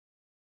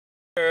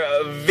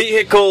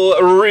Vehicle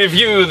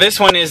review. This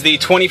one is the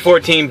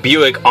 2014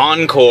 Buick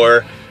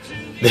Encore.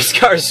 This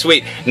car is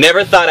sweet.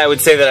 Never thought I would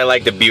say that I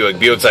like the Buick.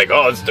 Buick's like,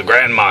 oh, it's the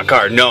grandma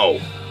car.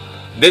 No.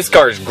 This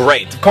car is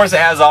great. Of course, it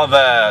has all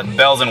the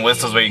bells and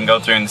whistles where you can go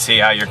through and see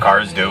how your car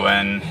is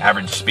doing.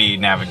 Average speed,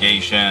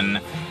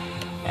 navigation.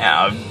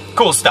 Yeah,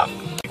 cool stuff.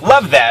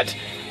 Love that.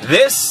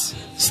 This,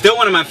 still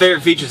one of my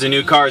favorite features of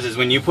new cars is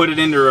when you put it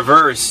into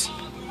reverse,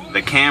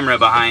 the camera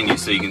behind you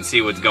so you can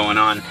see what's going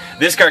on.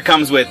 This car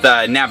comes with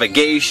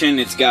navigation.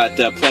 It's got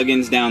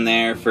plugins down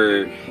there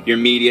for your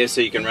media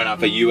so you can run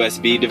off a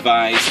USB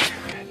device.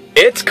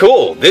 It's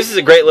cool. This is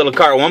a great little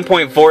car.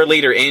 1.4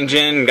 liter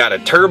engine, got a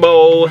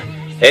turbo.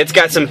 It's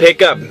got some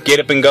pickup. Get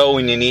up and go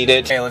when you need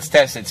it. Okay, let's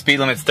test it. Speed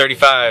limit's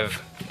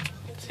 35.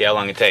 See how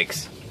long it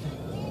takes.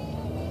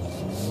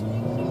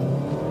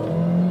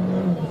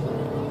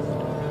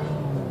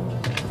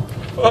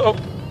 Whoa.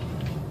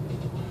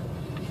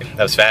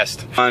 That was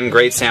fast. Fun,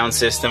 great sound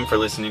system for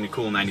listening to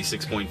Cool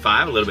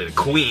 96.5. A little bit of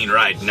Queen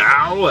right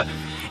now.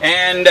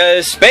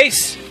 And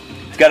space.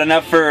 It's got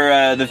enough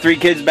for the 3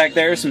 kids back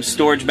there, some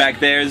storage back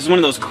there. This is one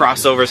of those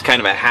crossovers, kind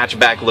of a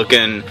hatchback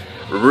looking,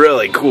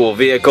 really cool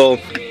vehicle.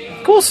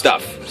 Cool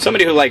stuff.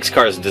 Somebody who likes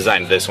cars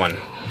designed this one.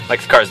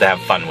 Likes cars to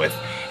have fun with.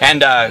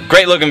 And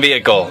great looking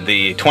vehicle,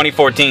 the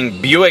 2014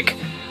 Buick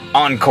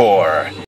Encore.